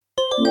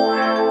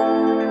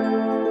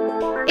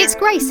It's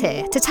Grace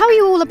here to tell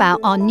you all about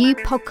our new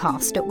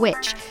podcast at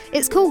Which.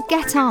 It's called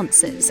Get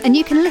Answers, and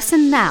you can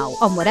listen now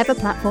on whatever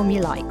platform you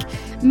like.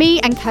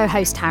 Me and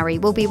co-host Harry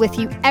will be with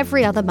you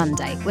every other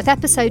Monday, with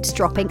episodes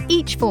dropping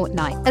each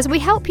fortnight as we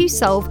help you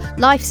solve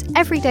life's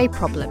everyday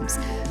problems.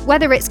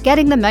 Whether it's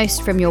getting the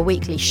most from your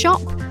weekly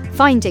shop,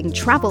 finding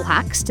travel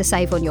hacks to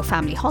save on your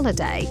family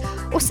holiday,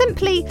 or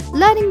simply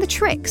learning the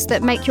tricks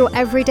that make your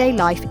everyday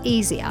life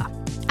easier.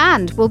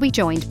 And we'll be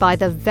joined by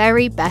the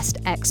very best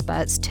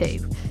experts too.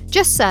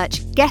 Just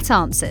search Get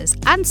Answers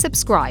and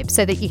subscribe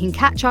so that you can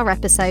catch our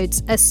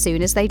episodes as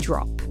soon as they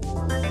drop.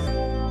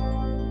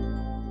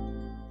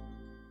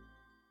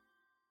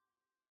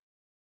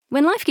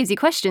 When life gives you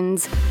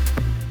questions,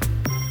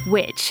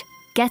 Which?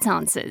 Get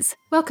Answers.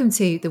 Welcome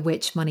to the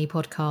Which Money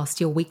Podcast,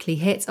 your weekly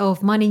hit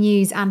of money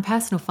news and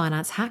personal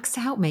finance hacks to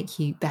help make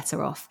you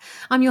better off.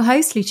 I'm your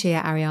host,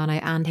 Lucia Ariano,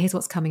 and here's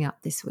what's coming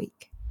up this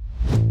week.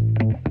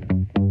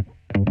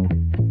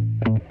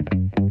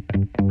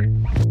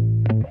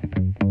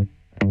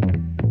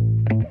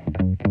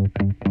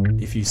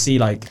 If you see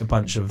like a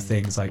bunch of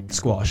things like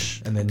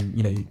squash and then,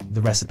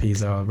 the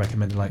recipes are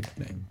recommended like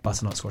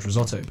butternut squash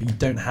risotto, but you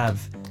don't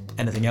have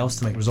anything else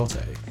to make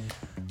risotto,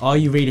 are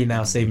you really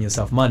now saving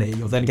yourself money?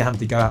 You're then going to have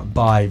to go out and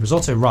buy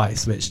risotto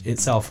rice, which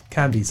itself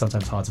can be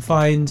sometimes hard to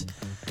find.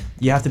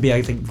 You have to be,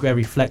 I think,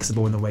 very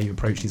flexible in the way you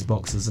approach these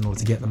boxes in order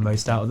to get the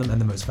most out of them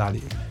and the most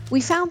value. We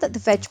found that the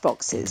veg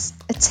boxes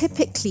are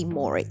typically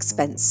more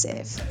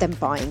expensive than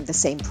buying the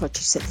same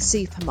produce at the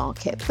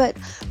supermarket, but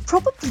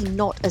probably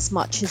not as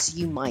much as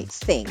you might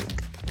think.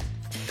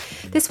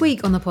 This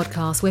week on the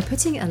podcast, we're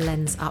putting a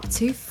lens up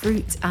to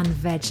fruit and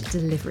veg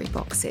delivery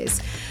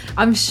boxes.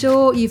 I'm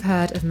sure you've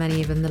heard of many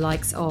of them, the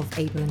likes of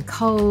Able &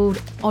 Cole,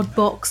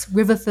 Oddbox,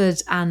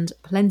 Riverford, and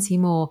plenty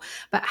more.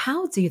 But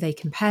how do they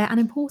compare? And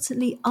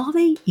importantly, are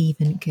they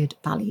even good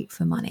value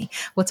for money?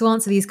 Well, to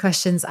answer these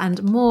questions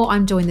and more,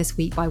 I'm joined this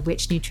week by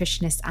Which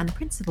nutritionist and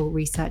principal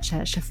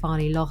researcher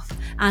Shefali Loth.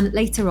 And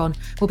later on,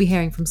 we'll be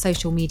hearing from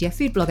social media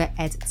food blogger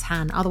Ed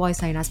Tan,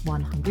 otherwise known as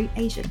One Hungry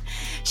Asian.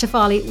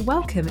 Shefali,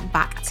 welcome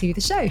back to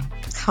the show.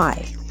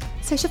 Hi.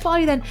 So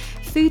Shefali, then,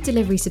 food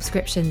delivery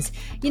subscriptions,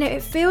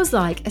 it feels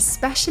like,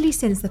 especially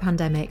since the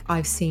pandemic,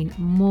 I've seen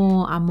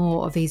more and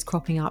more of these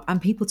cropping up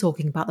and people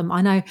talking about them.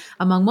 I know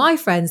among my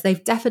friends,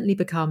 they've definitely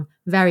become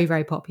very,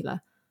 very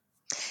popular.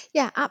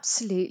 Yeah,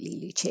 absolutely,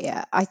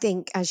 Lucia. I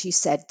think, as you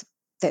said,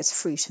 there's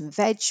fruit and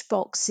veg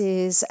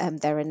boxes,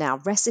 there are now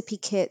recipe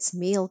kits,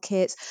 meal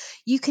kits.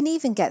 You can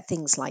even get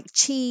things like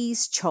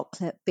cheese,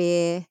 chocolate,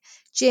 beer,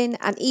 gin,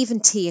 and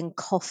even tea and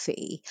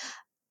coffee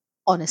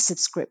on a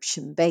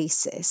subscription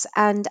basis.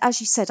 And as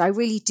you said, I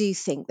really do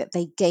think that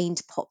they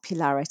gained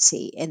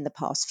popularity in the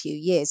past few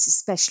years,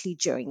 especially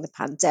during the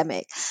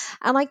pandemic.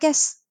 And I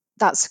guess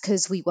that's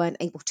because we weren't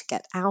able to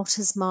get out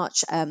as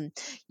much.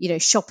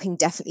 Shopping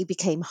definitely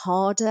became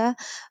harder.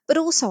 But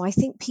also, I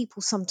think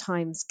people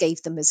sometimes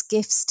gave them as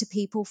gifts to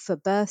people for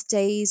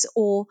birthdays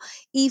or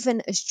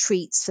even as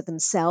treats for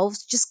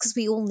themselves, just because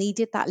we all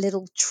needed that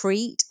little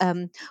treat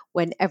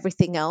when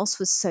everything else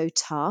was so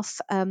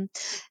tough.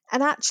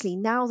 And actually,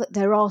 now that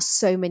there are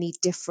so many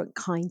different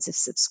kinds of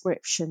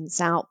subscriptions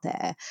out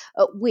there,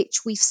 at Which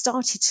we've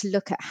started to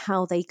look at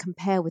how they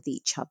compare with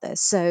each other.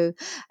 So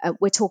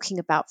we're talking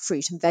about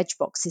fruit and veg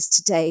boxes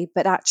today,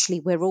 but actually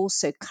we're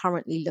also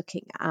currently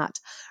looking at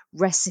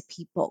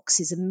recipe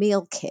boxes and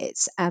meal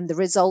kits, and the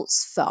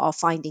results for our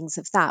findings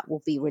of that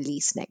will be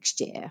released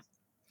next year.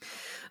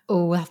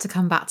 Oh, we'll have to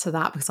come back to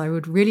that because I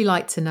would really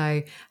like to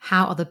know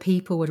how other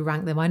people would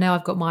rank them. I know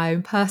I've got my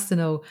own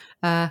personal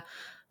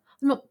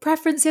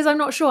preferences. I'm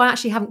not sure. I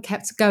actually haven't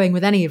kept going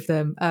with any of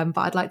them, but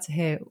I'd like to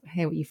hear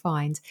what you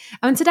find.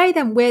 And today,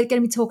 then, we're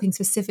going to be talking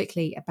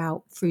specifically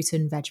about fruit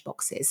and veg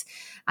boxes.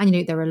 And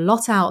there are a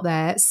lot out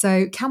there.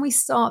 So can we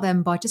start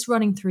then by just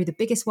running through the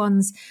biggest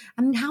ones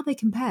and how they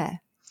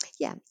compare?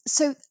 Yeah,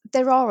 so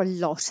there are a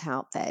lot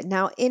out there.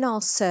 Now, in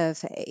our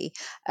survey,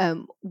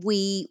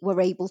 we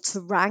were able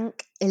to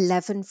rank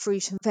 11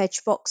 fruit and veg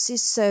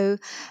boxes. So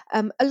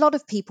a lot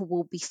of people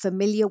will be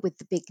familiar with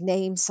the big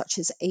names such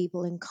as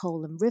Able &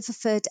 Cole and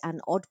Riverford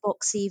and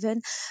Oddbox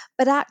even.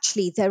 But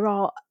actually, there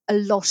are a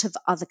lot of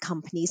other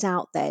companies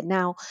out there.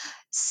 Now,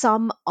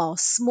 some are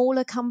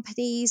smaller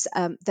companies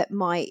that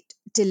might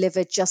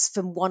deliver just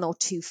from one or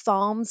two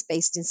farms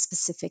based in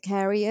specific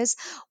areas,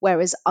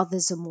 whereas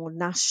others are more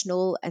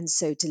national and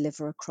so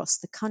deliver across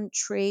the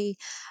country.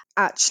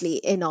 Actually,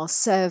 in our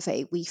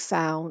survey, we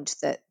found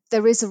that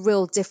there is a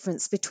real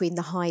difference between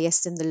the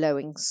highest and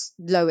the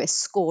lowest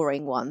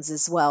scoring ones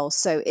as well.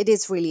 So it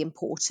is really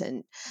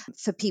important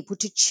for people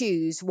to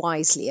choose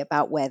wisely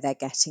about where they're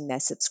getting their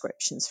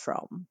subscriptions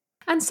from.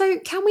 And so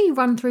can we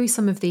run through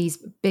some of these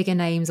bigger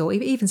names or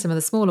even some of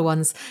the smaller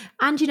ones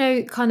and,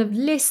 kind of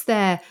list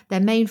their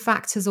main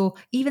factors or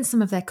even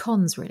some of their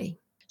cons, really?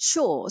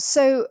 Sure.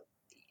 So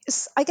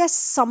I guess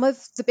some of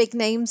the big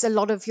names, a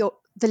lot of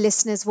the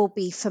listeners will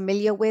be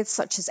familiar with,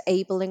 such as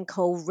Abel and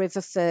Cole,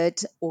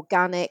 Riverford,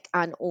 Organic,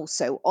 and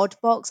also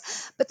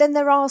Oddbox. But then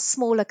there are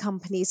smaller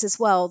companies as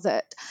well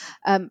that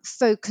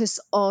focus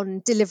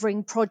on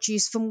delivering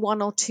produce from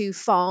one or two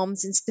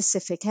farms in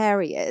specific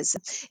areas.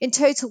 In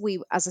total,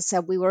 as I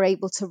said, we were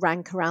able to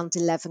rank around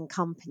 11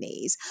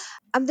 companies.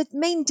 And the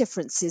main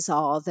differences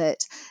are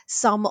that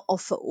some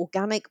offer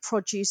organic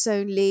produce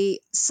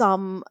only,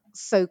 some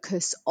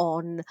focus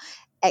on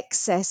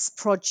excess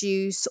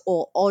produce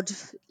or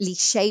oddly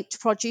shaped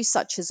produce,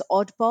 such as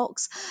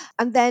Oddbox.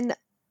 And then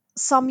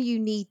some you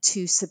need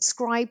to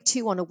subscribe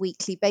to on a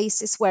weekly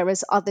basis,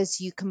 whereas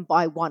others you can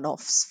buy one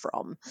offs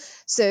from.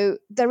 So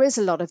there is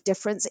a lot of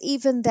difference.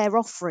 Even their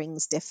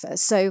offerings differ.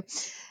 So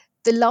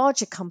the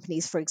larger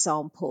companies, for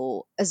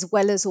example, as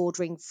well as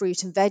ordering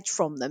fruit and veg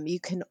from them, you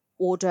can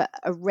order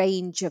a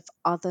range of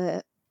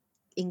other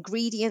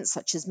ingredients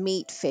such as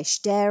meat, fish,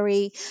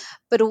 dairy,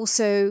 but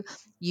also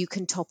you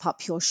can top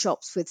up your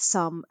shops with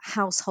some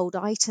household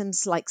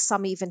items, like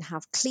some even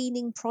have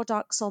cleaning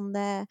products on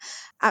there.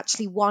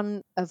 Actually,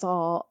 one of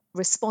our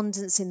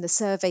respondents in the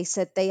survey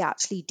said they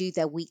actually do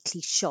their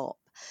weekly shop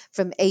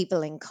from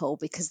Abel and Cole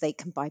because they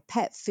can buy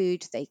pet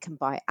food, they can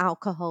buy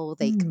alcohol,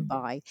 they can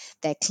buy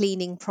their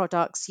cleaning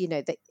products.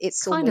 That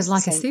it's Kind of almost the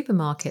like a same.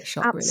 supermarket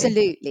shop, really.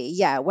 Absolutely,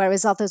 yeah.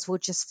 Whereas others will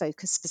just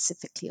focus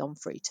specifically on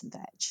fruit and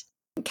veg.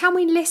 Can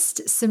we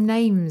list some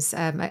names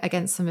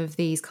against some of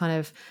these kind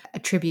of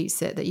attributes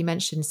that you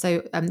mentioned?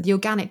 So the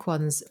organic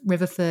ones,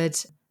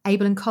 Riverford,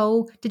 Abel and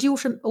Cole. Did you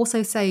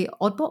also say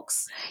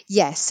Oddbox?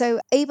 Yes, so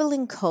Abel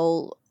and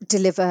Cole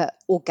deliver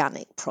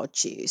organic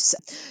produce.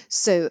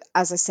 So,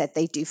 as I said,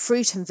 they do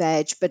fruit and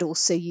veg, but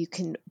also you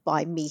can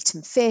buy meat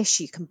and fish,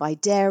 you can buy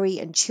dairy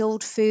and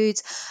chilled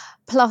foods,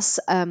 plus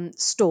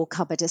store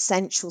cupboard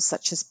essentials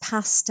such as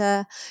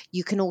pasta.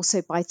 You can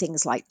also buy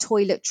things like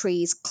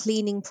toiletries,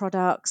 cleaning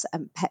products,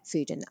 and pet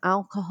food and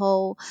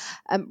alcohol.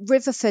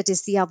 Riverford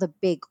is the other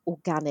big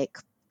organic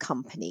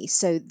company,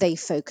 so they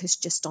focus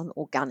just on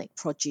organic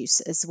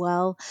produce as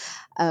well.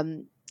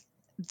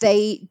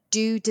 They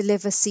do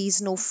deliver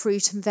seasonal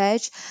fruit and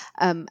veg,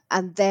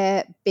 and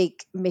their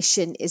big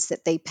mission is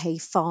that they pay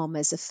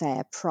farmers a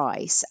fair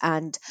price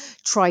and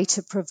try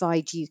to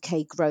provide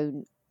UK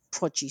grown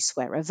produce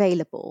where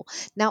available.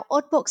 Now,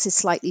 Oddbox is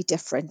slightly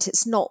different.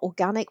 It's not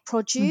organic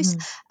produce,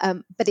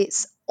 but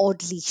it's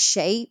oddly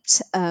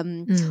shaped.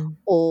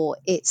 Or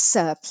it's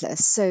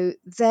surplus. So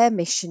their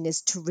mission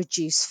is to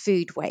reduce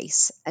food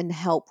waste and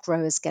help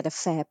growers get a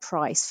fair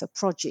price for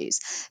produce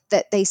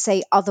that they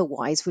say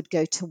otherwise would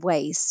go to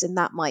waste. And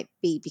that might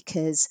be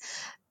because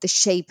the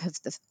shape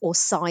of the or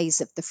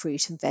size of the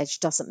fruit and veg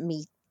doesn't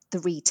meet the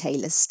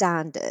retailer's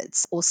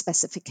standards or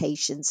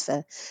specifications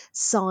for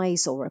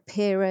size or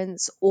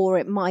appearance, or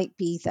it might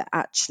be that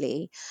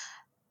actually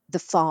the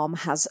farm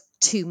has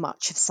too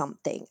much of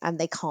something and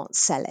they can't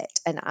sell it.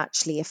 And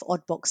actually, if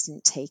Oddbox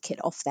didn't take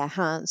it off their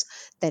hands,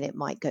 then it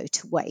might go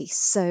to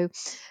waste. So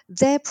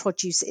their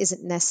produce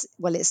isn't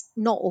well, it's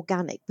not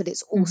organic, but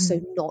it's also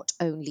not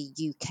only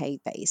UK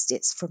based,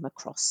 it's from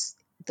across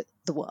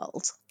the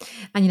world.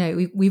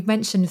 And we've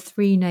mentioned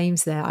 3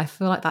 names there. I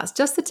feel like that's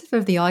just the tip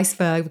of the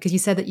iceberg because you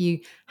said that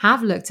you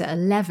have looked at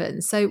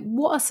 11. So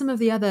what are some of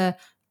the other,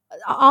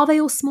 are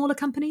they all smaller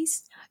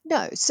companies?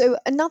 No. So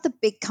another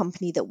big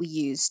company that we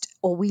used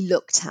or we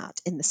looked at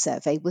in the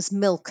survey was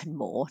Milk and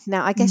More.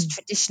 Now, I guess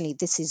traditionally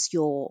this is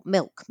your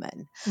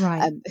milkman,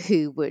 Right.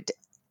 who would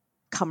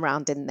come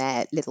around in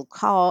their little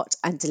cart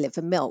and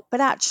deliver milk.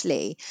 But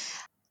actually,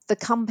 the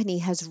company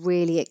has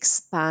really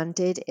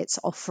expanded its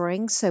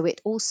offering. So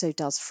it also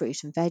does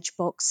fruit and veg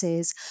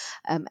boxes.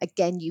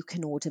 Again, you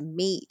can order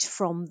meat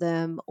from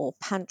them or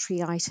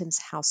pantry items,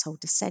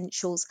 household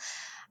essentials,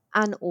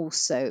 and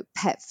also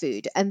pet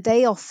food. And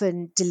they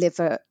often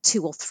deliver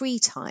 2 or 3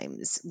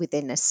 times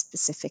within a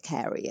specific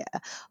area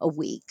a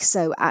week.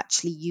 So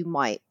actually, you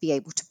might be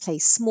able to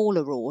place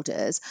smaller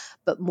orders,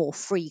 but more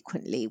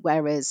frequently.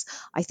 Whereas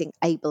I think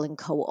Abel and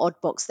Co.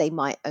 Oddbox, they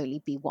might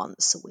only be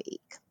once a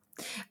week.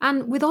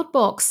 And with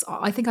Oddbox,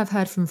 I think I've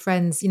heard from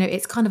friends,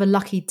 it's kind of a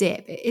lucky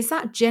dip. Is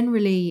that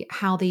generally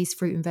how these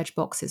fruit and veg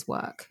boxes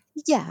work?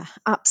 Yeah,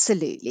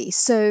 absolutely.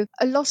 So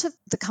a lot of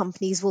the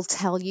companies will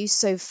tell you.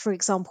 So, for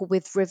example,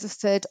 with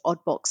Riverford,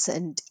 Oddbox,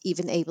 and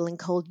even Abel and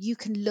Cole, you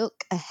can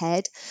look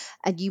ahead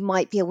and you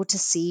might be able to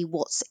see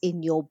what's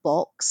in your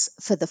box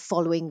for the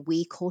following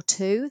week or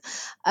two.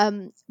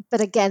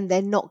 But again,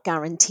 they're not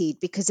guaranteed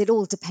because it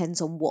all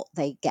depends on what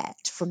they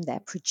get from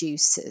their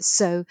producers.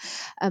 So,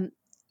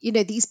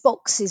 these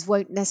boxes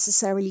won't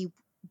necessarily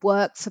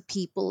work for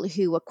people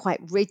who are quite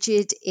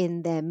rigid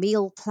in their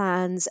meal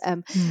plans.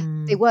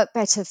 They work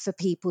better for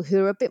people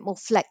who are a bit more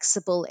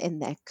flexible in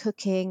their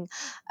cooking,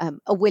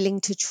 are willing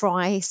to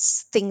try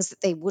things that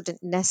they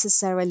wouldn't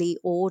necessarily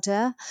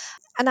order.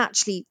 And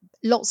actually,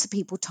 lots of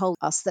people told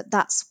us that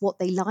that's what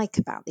they like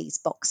about these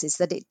boxes,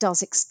 that it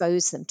does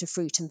expose them to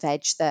fruit and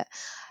veg that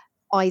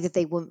either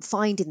they wouldn't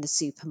find in the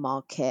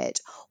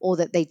supermarket or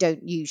that they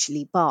don't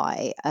usually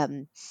buy.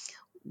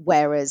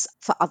 Whereas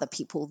for other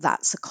people,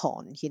 that's a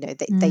con. They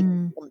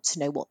Mm. want to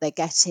know what they're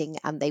getting,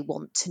 and they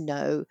want to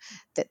know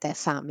that their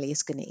family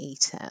is going to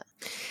eat it.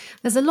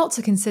 There's a lot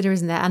to consider,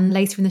 isn't there? And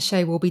later in the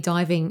show, we'll be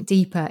diving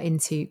deeper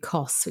into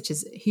costs, which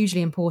is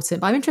hugely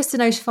important. But I'm interested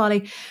to know,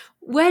 Shafali,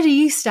 where do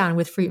you stand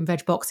with fruit and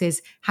veg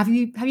boxes? Have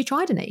you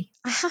tried any?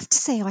 I have to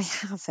say I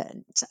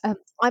haven't.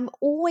 I'm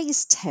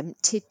always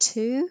tempted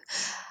to,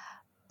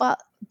 but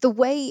the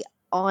way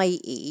I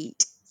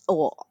eat,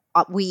 or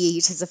we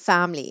eat as a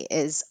family,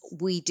 is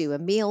we do a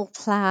meal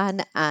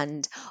plan,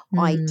 and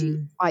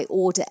Mm. I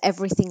order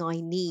everything I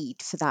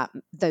need for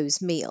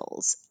those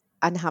meals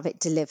and have it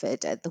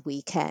delivered at the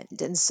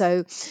weekend. And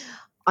so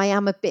I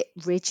am a bit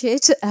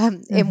rigid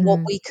in what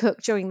Hmm. we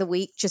cook during the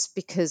week, just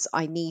because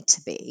I need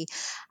to be.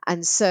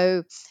 And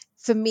so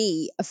for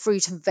me, a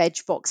fruit and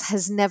veg box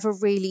has never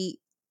really,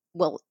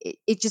 well,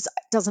 it just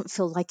doesn't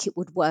feel like it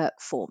would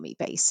work for me,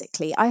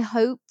 basically. I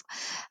hope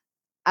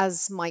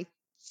as my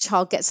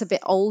child gets a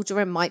bit older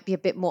and might be a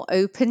bit more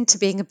open to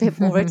being a bit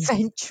more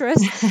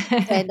adventurous,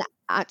 then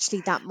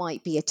actually that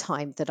might be a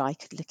time that I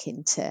could look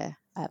into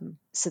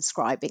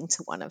subscribing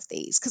to one of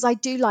these, because I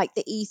do like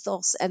the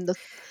ethos and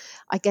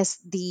I guess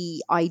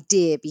the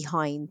idea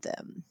behind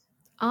them.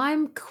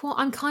 I'm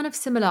kind of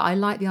similar. I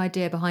like the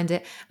idea behind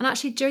it. And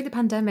actually, during the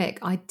pandemic,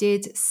 I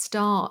did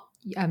start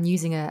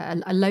using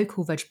a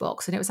local veg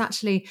box, and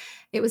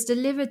it was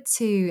delivered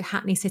to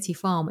Hackney City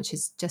Farm, which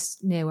is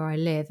just near where I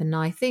live. And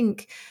I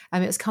think it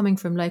was coming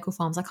from local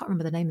farms. I can't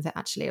remember the name of it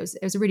actually.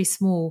 It was a really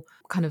small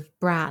kind of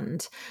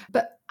brand.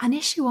 But an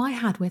issue I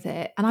had with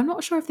it, and I'm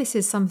not sure if this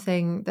is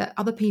something that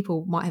other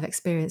people might have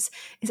experienced,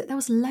 is that there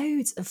was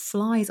loads of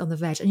flies on the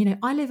veg. And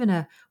I live in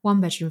a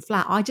 1-bedroom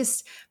flat. I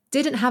just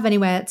didn't have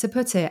anywhere to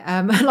put it.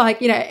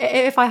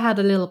 If I had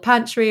a little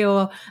pantry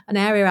or an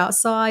area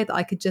outside that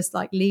I could just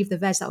leave the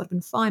veg, that would have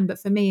been fine. But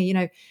for me,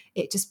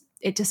 it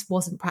just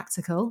wasn't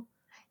practical.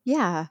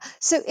 Yeah.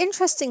 So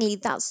interestingly,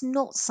 that's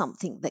not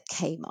something that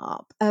came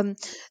up. The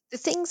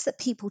things that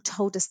people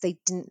told us they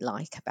didn't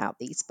like about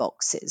these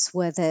boxes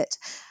were that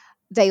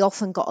they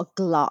often got a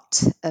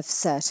glut of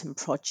certain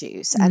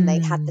produce, and they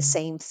had the Mm.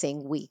 same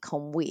thing week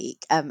on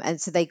week,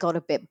 and so they got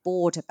a bit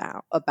bored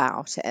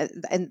about it,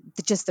 and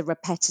just the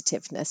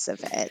repetitiveness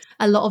of it.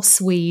 A lot of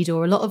swede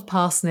or a lot of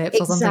parsnips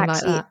or something like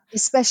Exactly, that.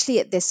 especially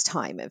at this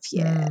time of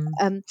year.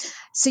 Mm.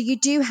 So you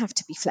do have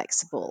to be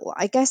flexible,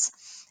 I guess.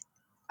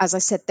 As I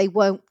said, they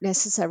won't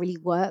necessarily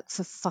work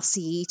for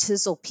fussy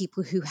eaters or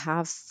people who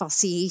have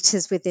fussy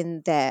eaters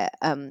within their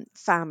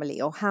family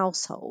or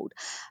household.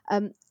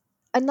 Um,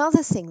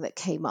 Another thing that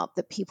came up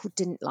that people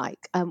didn't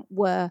like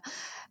were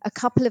a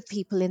couple of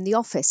people in the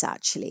office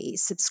actually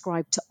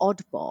subscribed to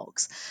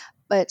Oddbox,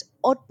 but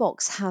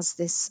Oddbox has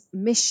this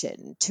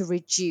mission to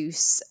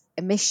reduce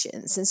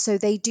emissions. And so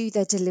they do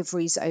their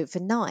deliveries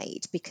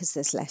overnight because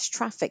there's less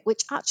traffic,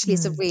 which actually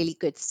is a Mm. really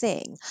good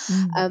thing.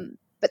 Mm.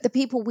 But the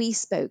people we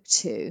spoke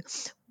to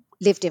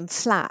lived in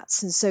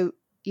flats. And so,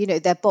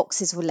 their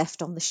boxes were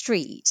left on the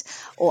street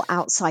or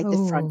outside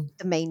Oh.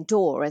 the main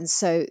door. And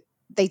so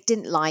they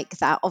didn't like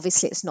that.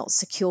 Obviously, it's not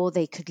secure.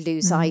 They could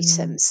lose Mm.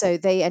 items. So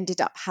they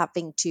ended up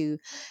having to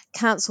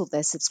cancel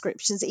their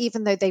subscriptions,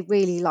 even though they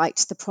really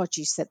liked the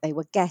produce that they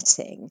were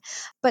getting.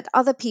 But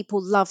other people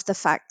loved the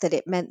fact that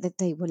it meant that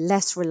they were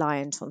less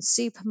reliant on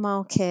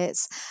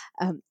supermarkets.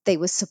 They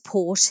were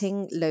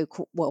supporting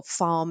local,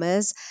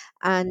 farmers,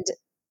 and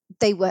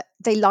they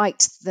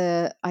liked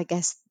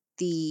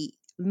the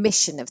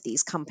mission of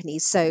these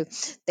companies. So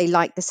they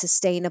liked the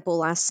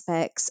sustainable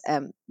aspects.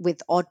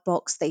 With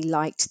Oddbox, they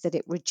liked that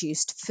it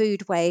reduced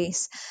food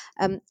waste,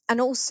 and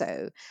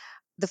also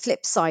the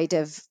flip side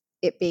of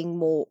it being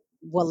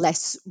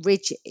less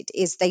rigid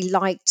is they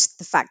liked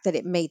the fact that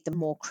it made them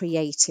more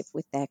creative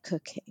with their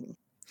cooking.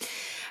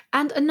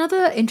 And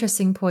another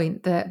interesting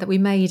point that we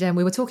made, and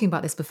we were talking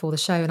about this before the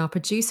show, and our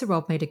producer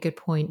Rob made a good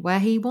point where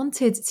he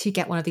wanted to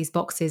get one of these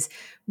boxes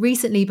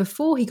recently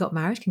before he got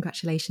married.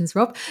 Congratulations,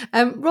 Rob.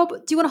 Rob,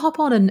 do you want to hop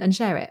on and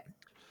share it?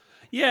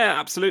 Yeah,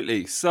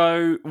 absolutely.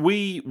 So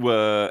we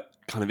were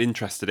kind of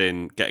interested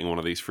in getting one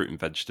of these fruit and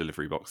veg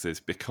delivery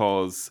boxes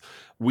because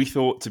we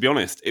thought, to be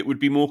honest, it would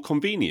be more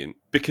convenient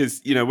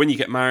because, when you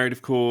get married,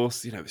 of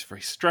course, it's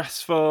very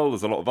stressful.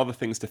 There's a lot of other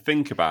things to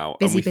think about.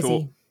 And we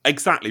thought,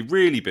 exactly,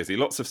 really busy,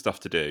 lots of stuff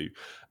to do.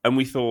 And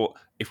we thought,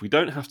 if we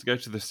don't have to go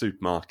to the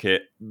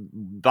supermarket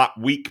that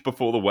week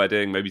before the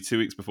wedding, maybe 2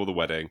 weeks before the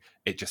wedding,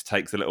 it just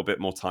takes a little bit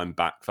more time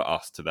back for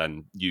us to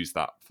then use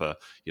that for,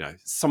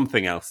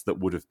 something else that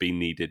would have been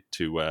needed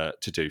to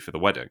do for the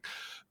wedding.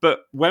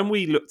 But when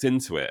we looked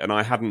into it, and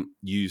I hadn't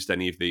used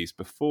any of these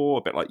before,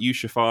 a bit like you,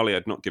 Shafali,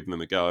 I'd not given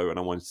them a go, and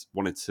I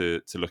wanted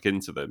to look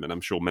into them. And I'm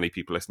sure many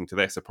people listening to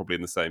this are probably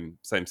in the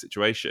same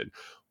situation.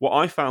 What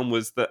I found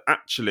was that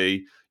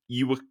actually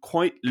you were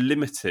quite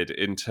limited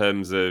in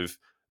terms of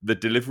the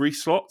delivery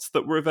slots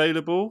that were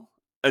available.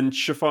 And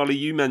Shafali,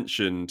 you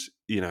mentioned,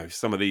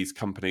 some of these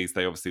companies,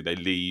 they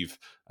leave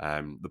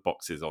the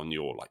boxes on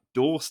your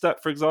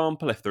doorstep, for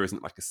example, if there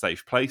isn't a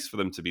safe place for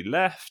them to be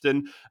left.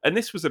 And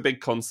this was a big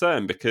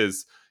concern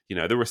because,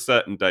 there are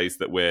certain days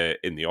that we're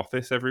in the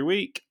office every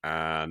week,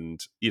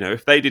 and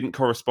if they didn't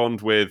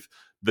correspond with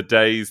the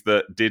days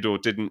that did or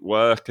didn't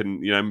work,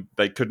 and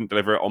they couldn't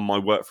deliver it on my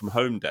work from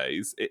home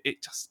days,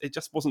 it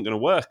just wasn't going to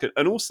work.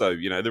 And also,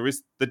 there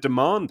is the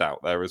demand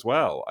out there as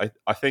well.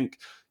 I think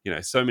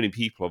so many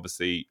people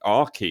obviously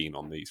are keen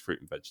on these fruit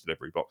and veg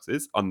delivery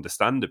boxes,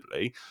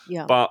 understandably,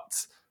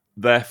 but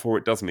therefore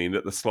it does mean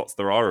that the slots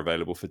that are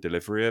available for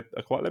delivery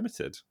are quite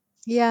limited.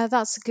 Yeah,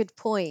 that's a good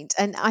point.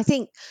 And I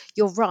think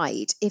you're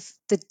right. If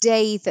the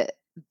day that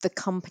the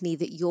company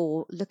that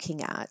you're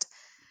looking at,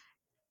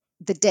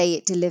 the day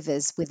it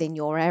delivers within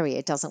your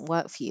area doesn't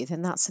work for you,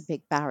 then that's a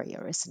big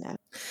barrier, isn't it?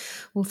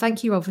 Well,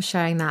 thank you, Rob, for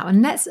sharing that.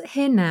 And let's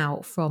hear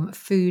now from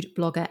food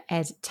blogger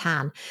Ed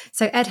Tan.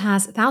 So Ed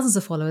has thousands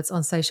of followers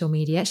on social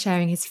media,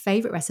 sharing his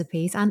favourite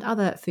recipes and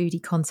other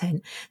foodie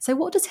content. So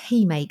what does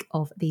he make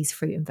of these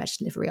fruit and veg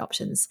delivery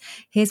options?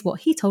 Here's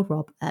what he told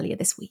Rob earlier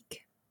this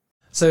week.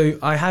 So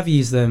I have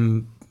used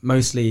them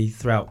mostly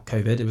throughout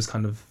COVID. It was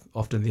kind of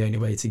often the only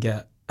way to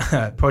get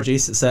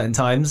produce at certain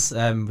times,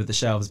 with the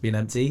shelves being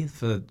empty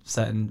for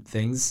certain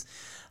things.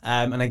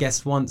 And I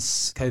guess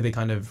once COVID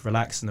kind of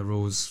relaxed and the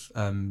rules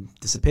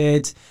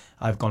disappeared,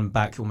 I've gone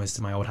back almost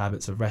to my old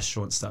habits of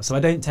restaurant stuff. So I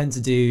don't tend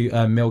to do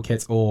meal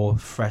kits or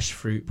fresh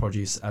fruit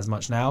produce as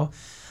much now.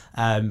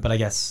 But I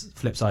guess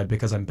flip side,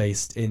 because I'm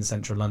based in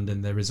central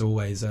London, there is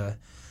always a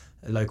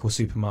local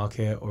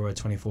supermarket or a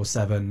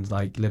 24/7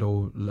 like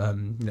little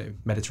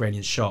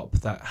Mediterranean shop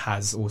that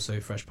has also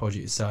fresh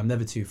produce, so I'm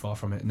never too far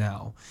from it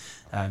now.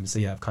 So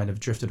yeah, I've kind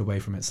of drifted away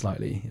from it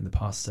slightly in the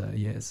past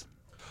years.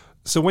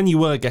 So when you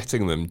were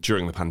getting them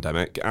during the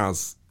pandemic,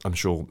 as I'm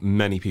sure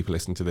many people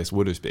listening to this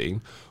would have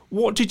been,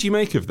 what did you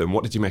make of them?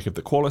 What did you make of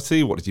the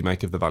quality? What did you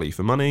make of the value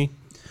for money?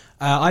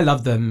 I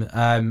love them.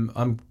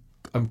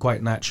 I'm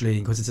quite naturally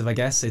inquisitive, I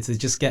guess. So to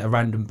just get a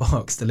random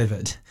box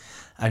delivered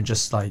and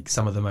just like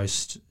some of the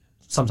most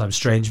sometimes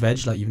strange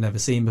veg like you've never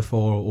seen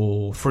before,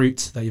 or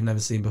fruit that you've never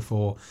seen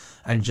before,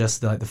 and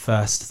just like the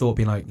first thought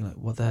being like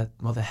what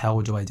the hell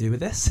do I do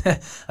with this?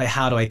 Like,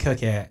 how do I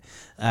cook it?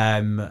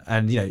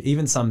 And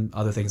even some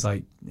other things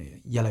like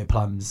yellow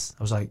plums.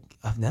 I was like,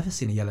 I've never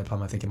seen a yellow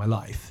plum, I think, in my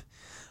life.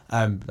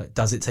 Like,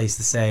 does it taste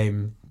the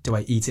same? Do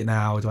I eat it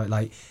now? Do I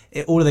like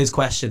it? All of those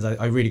questions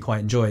I really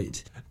quite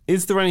enjoyed.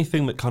 Is there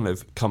anything that kind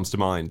of comes to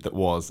mind that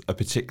was a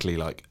particularly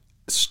like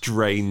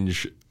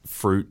strange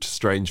fruit,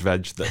 strange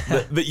veg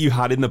that you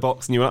had in the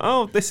box, and you were,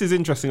 oh, this is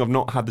interesting, I've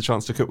not had the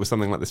chance to cook with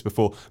something like this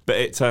before, but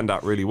it turned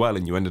out really well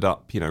and you ended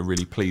up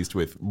really pleased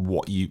with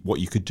what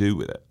you could do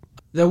with it?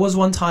 There was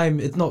one time,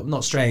 it's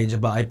not strange,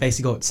 but I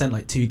basically got sent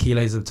like 2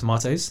 kilos of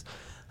tomatoes,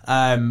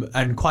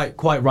 and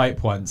quite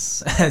ripe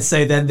ones.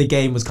 So then the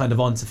game was kind of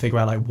on to figure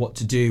out like what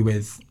to do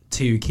with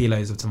 2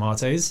 kilos of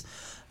tomatoes.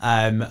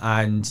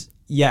 And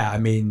yeah, I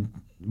mean,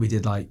 we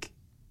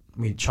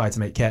tried to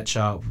make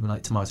ketchup,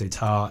 like tomato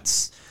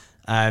tarts,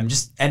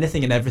 just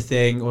anything and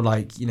everything, or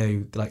like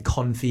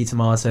confit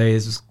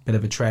tomatoes was a bit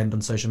of a trend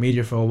on social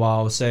media for a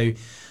while. So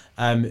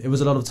it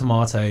was a lot of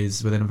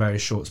tomatoes within a very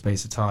short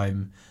space of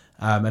time,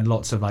 and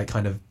lots of like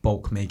kind of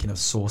bulk making of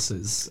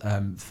sauces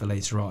for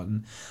later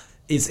on.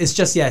 It's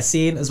just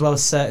seeing as well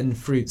certain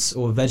fruits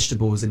or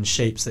vegetables in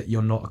shapes that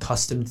you're not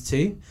accustomed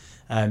to,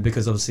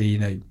 because obviously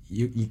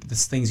the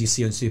things you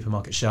see on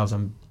supermarket shelves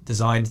are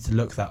designed to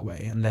look that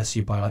way unless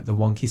you buy like the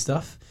wonky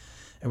stuff,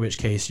 in which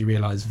case you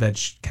realise veg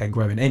can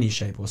grow in any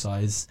shape or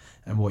size,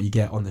 and what you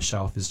get on the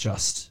shelf is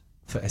just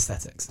for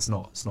aesthetics. It's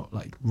not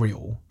like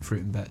real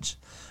fruit and veg.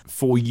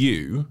 For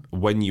you,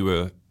 when you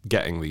were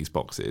getting these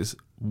boxes,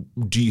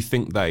 do you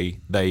think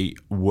they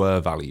were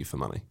value for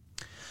money?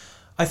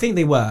 I think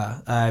they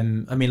were. I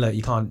mean, look,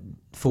 you can't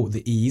fault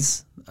the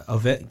ease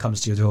of it. It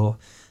comes to your door.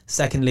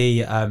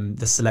 Secondly,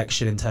 the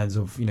selection in terms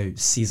of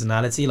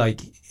seasonality.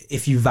 Like,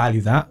 if you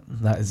value that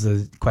is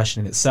a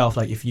question in itself.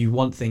 Like, if you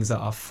want things that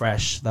are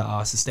fresh, that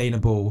are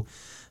sustainable,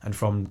 and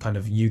from kind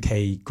of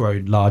UK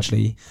grown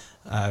largely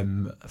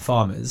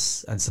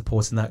farmers, and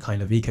supporting that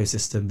kind of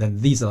ecosystem, then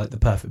these are like the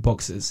perfect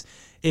boxes.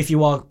 If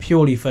you are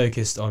purely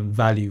focused on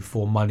value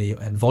for money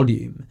and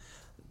volume,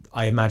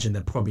 I imagine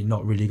they're probably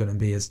not really going to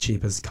be as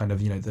cheap as kind of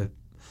the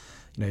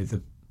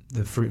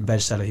fruit and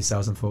veg seller who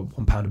sells them for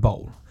 £1 a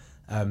bowl.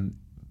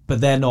 But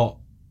they're not,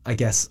 I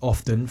guess,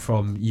 often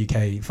from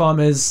UK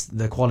farmers.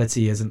 The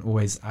quality isn't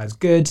always as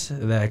good.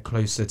 They're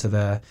closer to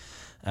their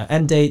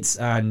end dates,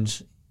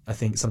 and I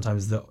think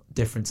sometimes the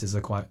differences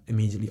are quite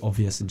immediately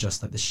obvious in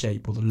just like the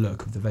shape or the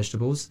look of the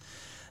vegetables.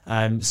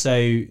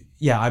 So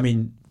yeah, I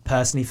mean,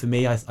 personally for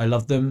me, I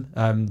love them.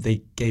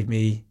 They gave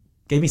me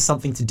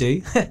something to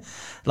do,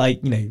 like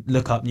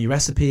look up new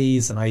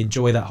recipes, and I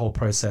enjoy that whole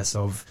process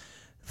of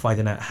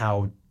finding out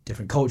how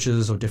different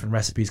cultures or different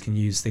recipes can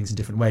use things in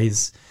different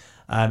ways.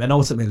 And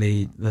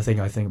ultimately, the thing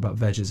I think about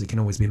veg is it can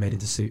always be made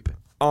into soup.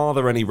 Are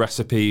there any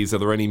recipes, are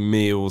there any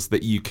meals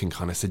that you can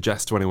kind of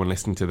suggest to anyone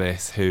listening to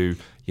this who,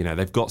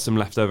 they've got some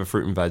leftover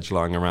fruit and veg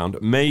lying around?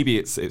 Maybe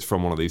it's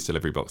from one of these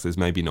delivery boxes,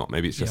 maybe not.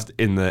 Maybe it's just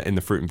in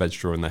the fruit and veg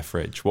drawer in their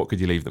fridge. What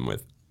could you leave them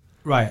with?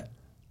 Right.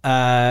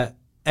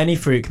 Any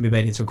fruit can be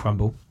made into a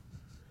crumble,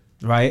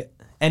 right?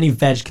 any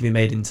veg can be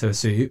made into a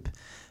soup,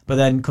 but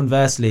then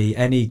conversely,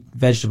 any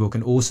vegetable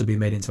can also be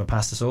made into a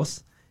pasta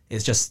sauce.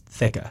 It's just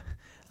thicker.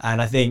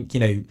 And I think,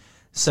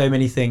 so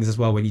many things as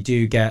well, when you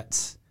do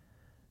get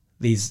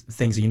these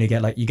things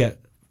that you get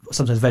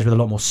sometimes veg with a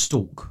lot more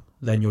stalk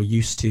than you're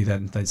used to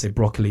than say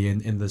broccoli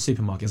in the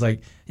supermarket. It's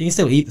like you can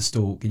still eat the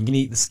stalk and you can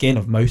eat the skin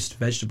of most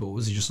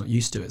vegetables, you're just not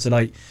used to it. So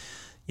like,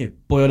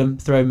 boil them,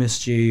 throw them in a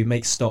stew,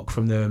 make stock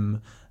from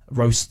them,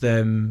 roast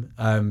them,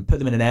 put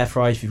them in an air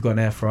fryer if you've got an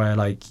air fryer.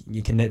 Like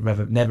you can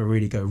never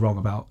really go wrong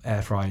about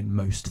air frying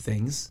most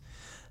things.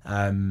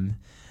 And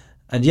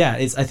yeah,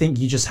 I think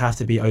you just have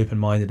to be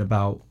open-minded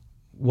about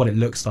what it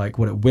looks like,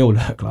 what it will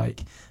look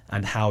like,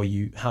 and how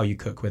you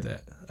cook with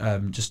it.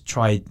 Just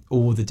try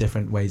all the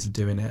different ways of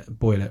doing it,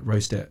 boil it,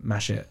 roast it,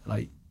 mash it,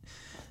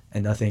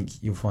 and I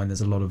think you'll find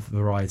there's a lot of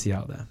variety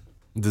out there.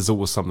 There's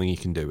always something you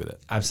can do with it.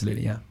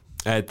 Absolutely, yeah.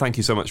 Ed, thank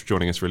you so much for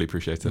joining us. Really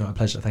appreciate it. No, my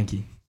pleasure. Thank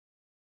you.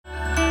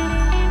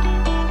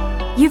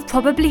 You've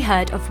probably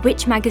heard of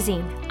Which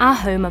Magazine, our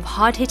home of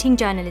hard-hitting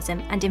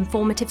journalism and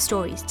informative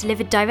stories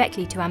delivered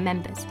directly to our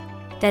members.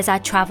 There's our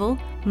travel,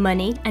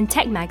 money and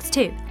tech mags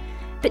too.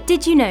 But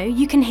did you know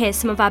you can hear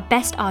some of our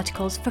best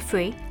articles for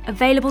free,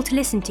 available to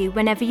listen to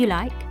whenever you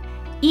like?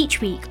 Each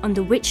week on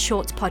the Which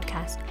Shorts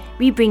podcast,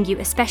 we bring you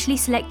a specially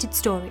selected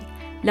story,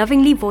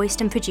 lovingly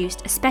voiced and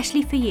produced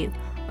especially for you,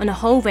 on a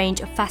whole range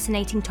of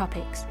fascinating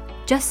topics.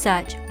 Just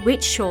search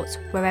Which Shorts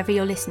wherever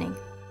you're listening.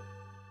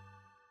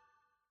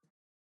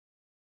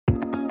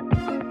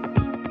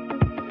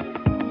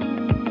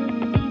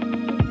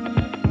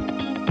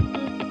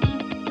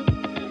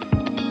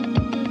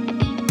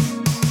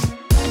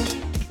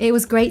 It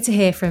was great to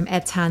hear from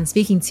Ed Tan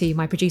speaking to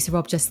my producer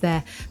Rob just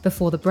there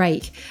before the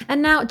break.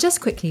 And now,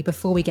 just quickly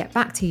before we get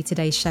back to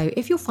today's show,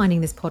 if you're finding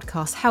this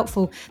podcast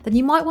helpful, then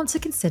you might want to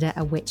consider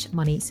a Which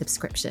Money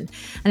subscription.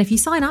 And if you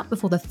sign up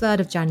before the 3rd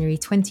of January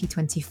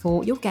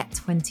 2024, you'll get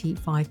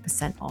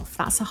 25% off.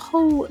 That's a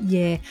whole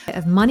year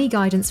of money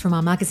guidance from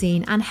our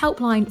magazine and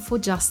helpline for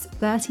just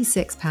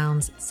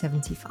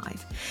 £36.75.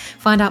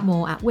 Find out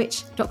more at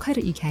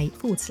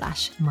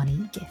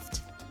which.co.uk/moneygift.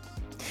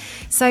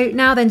 So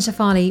now then,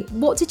 Shefali,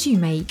 what did you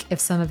make of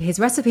some of his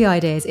recipe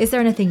ideas? Is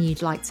there anything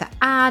you'd like to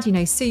add?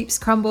 Soups,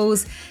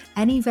 crumbles,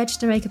 any veg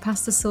to make a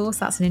pasta sauce?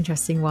 That's an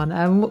interesting one.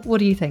 What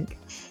do you think?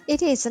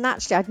 It is, and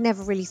actually I'd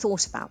never really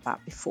thought about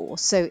that before.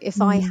 So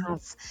if I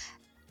have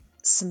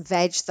some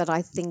veg that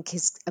I think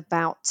is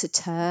about to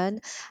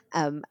turn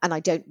and I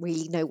don't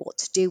really know what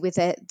to do with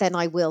it, then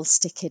I will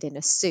stick it in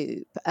a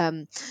soup,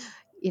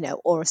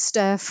 or a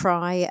stir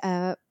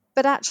fry.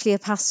 But actually, a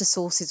pasta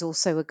sauce is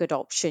also a good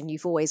option.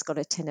 You've always got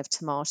a tin of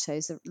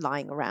tomatoes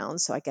lying around,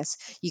 so I guess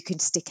you can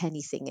stick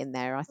anything in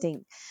there. I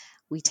think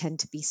we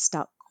tend to be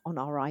stuck on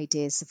our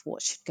ideas of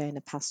what should go in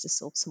a pasta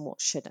sauce and what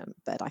shouldn't,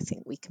 but I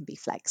think we can be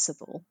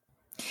flexible.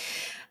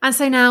 And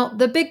so now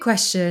the big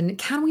question,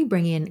 can we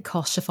bring in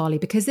cost, Shefali?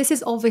 Because this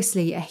is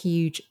obviously a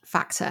huge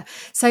factor.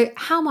 So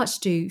how much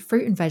do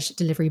fruit and veg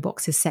delivery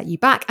boxes set you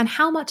back, and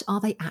how much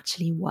are they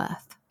actually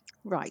worth?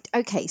 Right.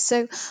 Okay.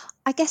 So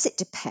I guess it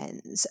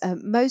depends.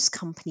 Most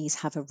companies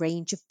have a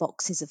range of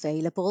boxes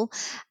available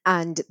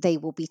and they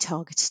will be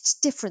targeted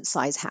to different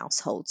size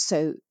households.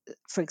 So,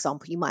 for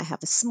example, you might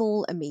have a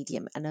small, a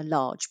medium, and a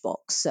large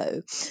box.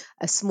 So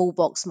a small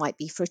box might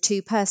be for a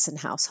 2-person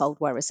household,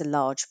 whereas a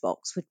large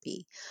box would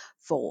be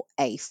for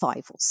a 5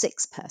 or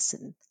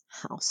 6-person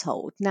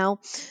household. Now,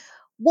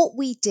 what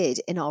we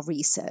did in our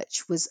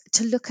research was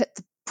to look at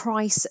the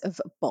price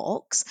of a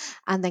box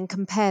and then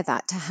compare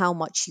that to how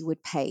much you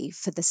would pay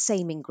for the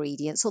same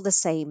ingredients or the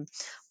same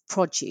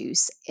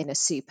produce in a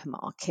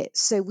supermarket.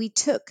 So we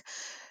took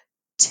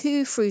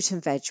 2 fruit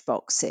and veg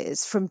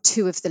boxes from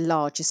 2 of the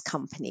largest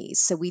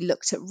companies. So we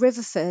looked at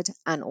Riverford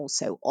and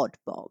also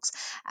Oddbox,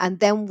 and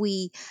then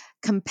we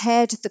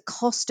compared the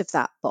cost of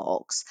that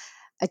box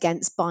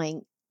against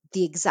buying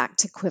the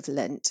exact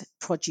equivalent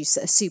produce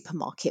at a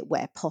supermarket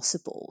where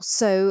possible.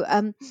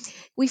 So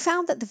we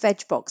found that the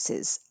veg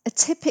boxes are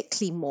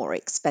typically more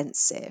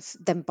expensive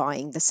than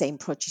buying the same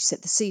produce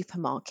at the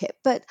supermarket,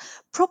 but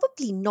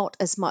probably not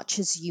as much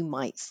as you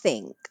might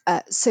think.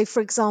 So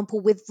for example,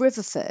 with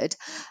Riverford,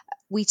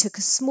 we took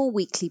a small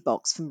weekly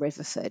box from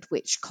Riverford,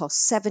 which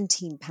cost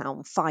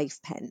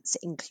 £17.05,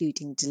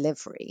 including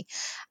delivery.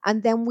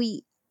 And then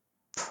we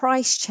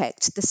price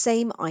checked the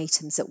same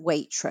items at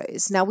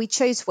Waitrose. Now we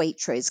chose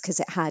Waitrose because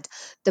it had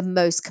the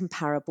most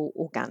comparable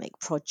organic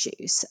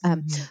produce.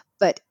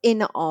 But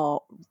in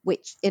our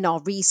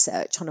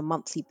research on a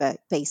monthly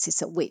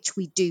basis at Which,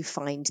 we do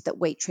find that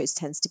Waitrose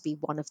tends to be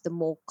one of the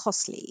more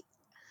costly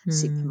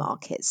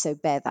supermarkets. So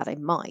bear that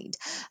in mind.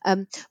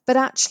 But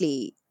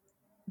actually,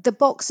 the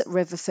box at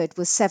Riverford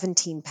was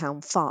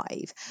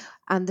 £17.05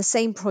 and the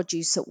same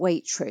produce at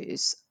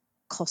Waitrose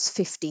cost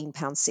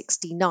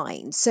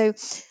 £15.69. So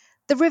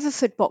the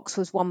Riverford box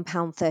was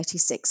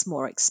 £1.36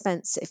 more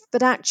expensive,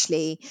 but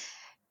actually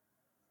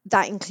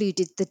that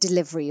included the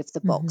delivery of the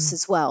box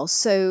as well.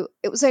 So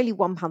it was only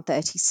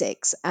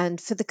 £1.36.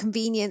 And for the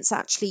convenience,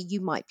 actually,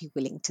 you might be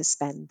willing to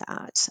spend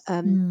that.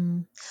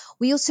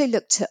 We also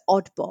looked at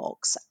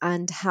Oddbox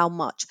and how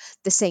much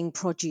the same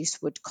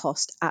produce would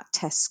cost at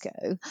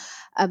Tesco.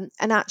 And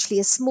actually,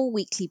 a small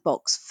weekly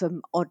box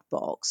from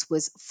Oddbox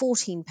was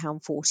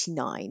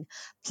 £14.49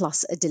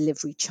 plus a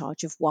delivery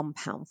charge of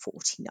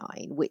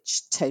 £1.49,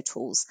 which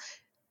totals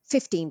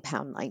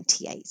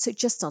 £15.98, so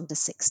just under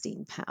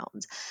 £16.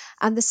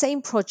 And the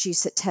same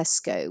produce at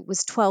Tesco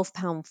was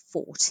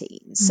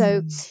 £12.14.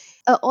 So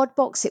at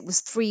Oddbox, it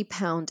was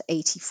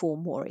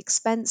 £3.84 more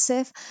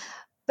expensive.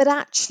 But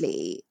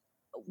actually,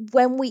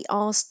 when we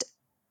asked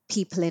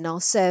people in our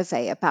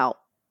survey about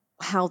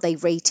how they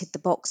rated the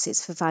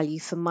boxes for value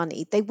for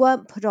money, they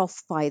weren't put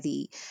off by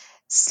the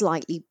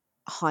slightly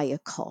higher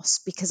costs,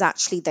 because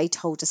actually they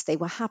told us they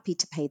were happy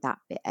to pay that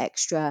bit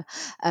extra.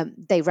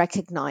 They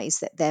recognise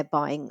that they're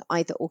buying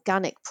either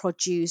organic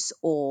produce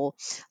or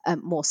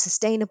more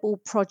sustainable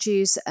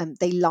produce.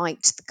 They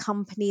liked the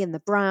company and the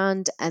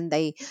brand, and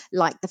they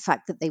liked the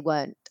fact that they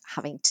weren't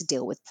having to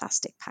deal with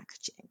plastic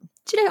packaging.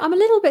 Do you know, I'm a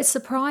little bit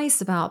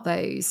surprised about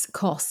those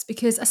costs,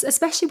 because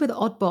especially with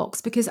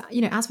Oddbox, because,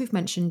 you know, as we've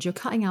mentioned, you're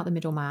cutting out the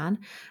middleman.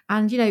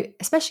 And, you know,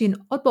 especially in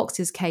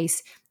Oddbox's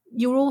case,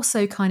 you're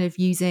also kind of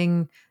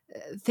using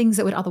things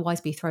that would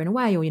otherwise be thrown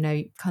away, or, you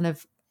know, kind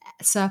of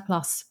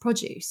surplus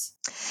produce.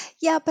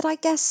 Yeah, but I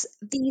guess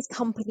these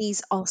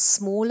companies are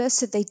smaller,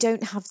 so they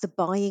don't have the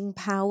buying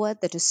power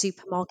that a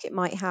supermarket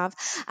might have.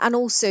 And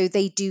also,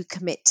 they do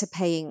commit to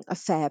paying a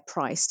fair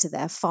price to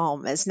their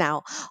farmers.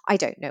 Now, I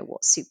don't know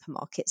what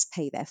supermarkets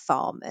pay their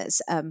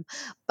farmers,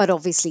 but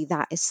obviously,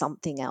 that is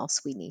something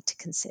else we need to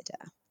consider.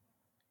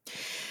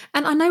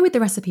 And I know with the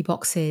recipe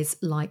boxes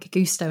like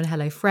Gusto and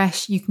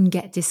HelloFresh, you can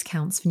get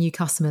discounts for new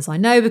customers. I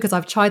know because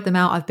I've tried them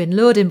out. I've been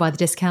lured in by the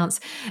discounts.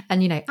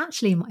 And, you know,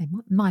 actually,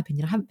 in my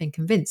opinion, I haven't been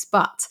convinced,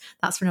 but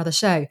that's for another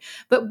show.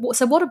 But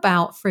so what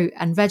about fruit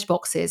and veg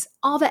boxes?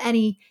 Are there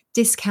any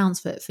discounts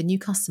for new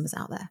customers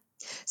out there?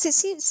 So it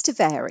seems to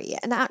vary.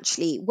 And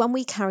actually, when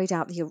we carried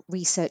out the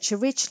research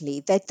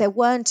originally, there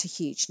weren't a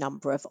huge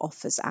number of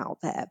offers out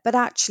there. But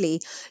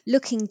actually,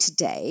 looking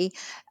today,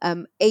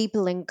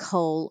 Abel and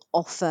Cole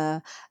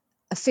offer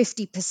a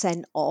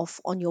 50% off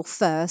on your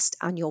first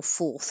and your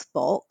fourth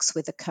box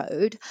with a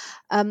code.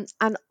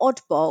 And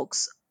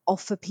Oddbox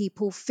offer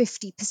people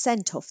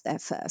 50% off their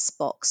first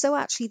box. So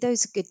actually,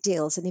 those are good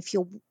deals. And if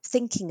you're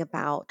thinking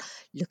about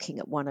looking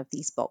at one of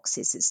these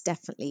boxes, it's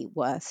definitely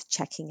worth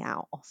checking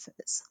out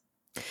offers.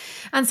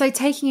 And so,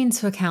 taking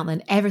into account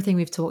then everything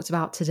we've talked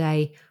about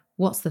today,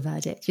 what's the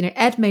verdict? You know,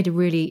 Ed made a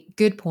really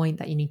good point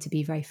that you need to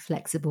be very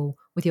flexible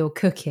with your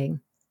cooking.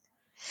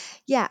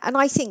 Yeah, and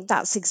I think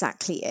that's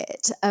exactly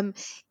it.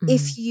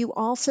 If you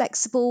are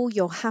flexible,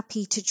 you're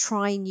happy to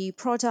try new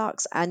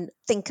products and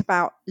think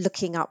about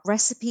looking up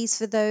recipes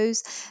for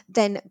those,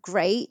 then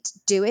great,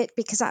 do it,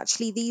 because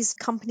actually these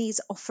companies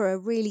offer a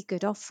really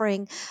good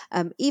offering.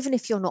 Even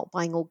if you're not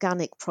buying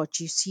organic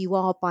produce, you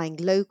are buying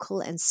local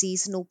and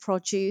seasonal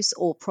produce,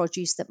 or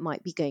produce that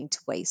might be going to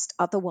waste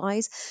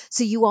otherwise.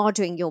 So you are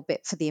doing your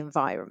bit for the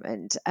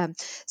environment.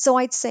 So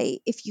I'd say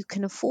if you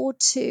can afford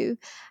to,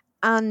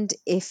 and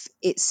if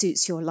it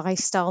suits your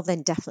lifestyle,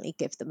 then definitely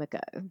give them a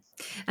go.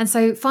 And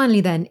so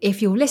finally then,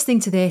 if you're listening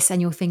to this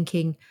and you're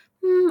thinking,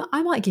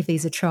 I might give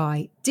these a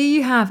try, do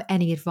you have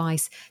any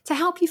advice to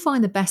help you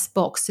find the best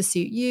box to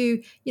suit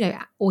you, you know,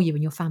 or you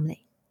and your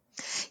family?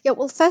 Yeah,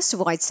 well, first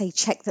of all, I'd say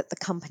check that the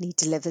company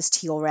delivers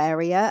to your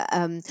area,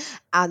 and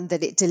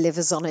that it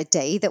delivers on a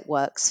day that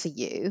works for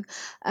you.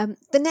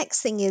 The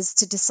next thing is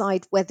to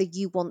decide whether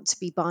you want to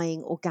be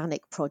buying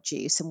organic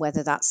produce and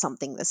whether that's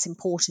something that's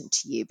important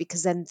to you,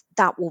 because then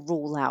that will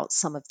rule out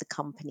some of the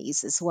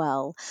companies as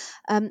well.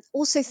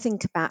 Also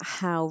think about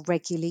how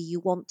regularly you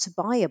want to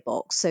buy a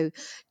box. So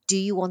do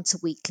you want a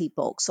weekly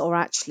box, or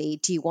actually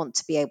do you want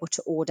to be able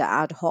to order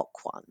ad hoc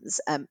ones?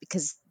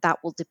 Because that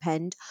will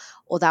depend,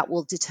 or that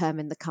will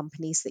determine the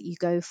companies that you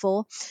go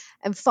for.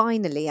 And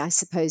finally, I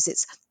suppose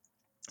it's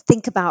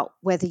think about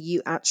whether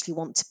you actually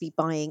want to be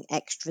buying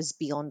extras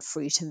beyond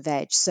fruit and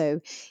veg.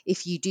 So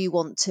if you do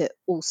want to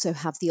also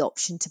have the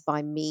option to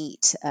buy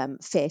meat,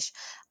 fish,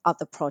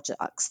 other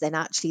products, then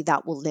actually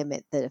that will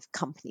limit the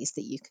companies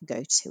that you can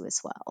go to as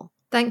well.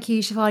 Thank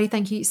you, Shefali.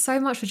 Thank you so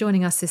much for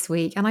joining us this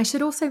week. And I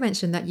should also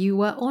mention that you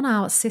were on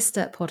our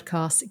sister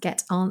podcast,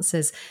 Get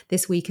Answers,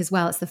 this week as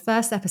well. It's the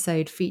first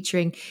episode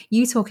featuring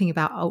you talking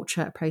about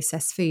ultra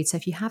processed food. So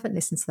if you haven't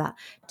listened to that,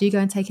 do go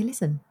and take a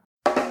listen.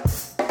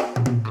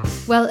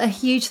 Well, a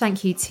huge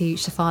thank you to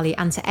Shefali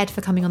and to Ed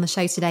for coming on the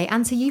show today,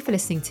 and to you for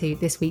listening to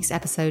this week's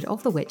episode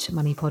of the Which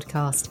Money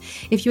podcast.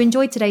 If you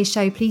enjoyed today's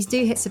show, please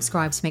do hit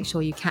subscribe to make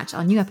sure you catch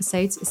our new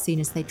episodes as soon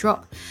as they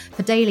drop.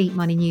 For daily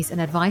money news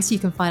and advice, you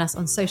can find us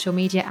on social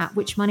media at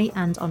Which Money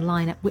and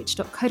online at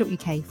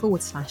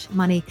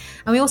which.co.uk/money.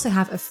 And we also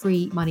have a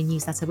free money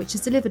newsletter, which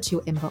is delivered to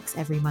your inbox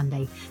every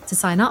Monday. To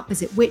sign up,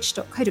 visit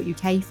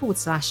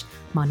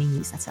which.co.uk/money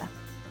newsletter.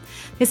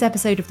 This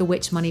episode of the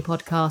Which Money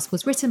podcast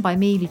was written by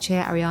me,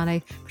 Lucia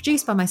Ariano,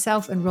 produced by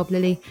myself and Rob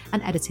Lilly,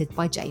 and edited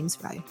by James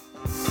Rowe.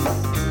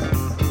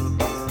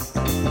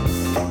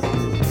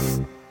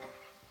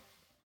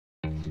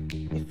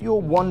 If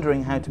you're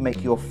wondering how to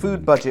make your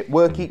food budget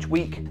work each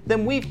week,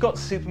 then we've got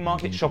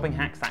supermarket shopping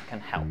hacks that can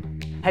help.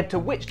 Head to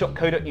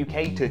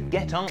which.co.uk to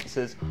get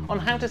answers on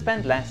how to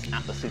spend less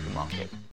at the supermarket.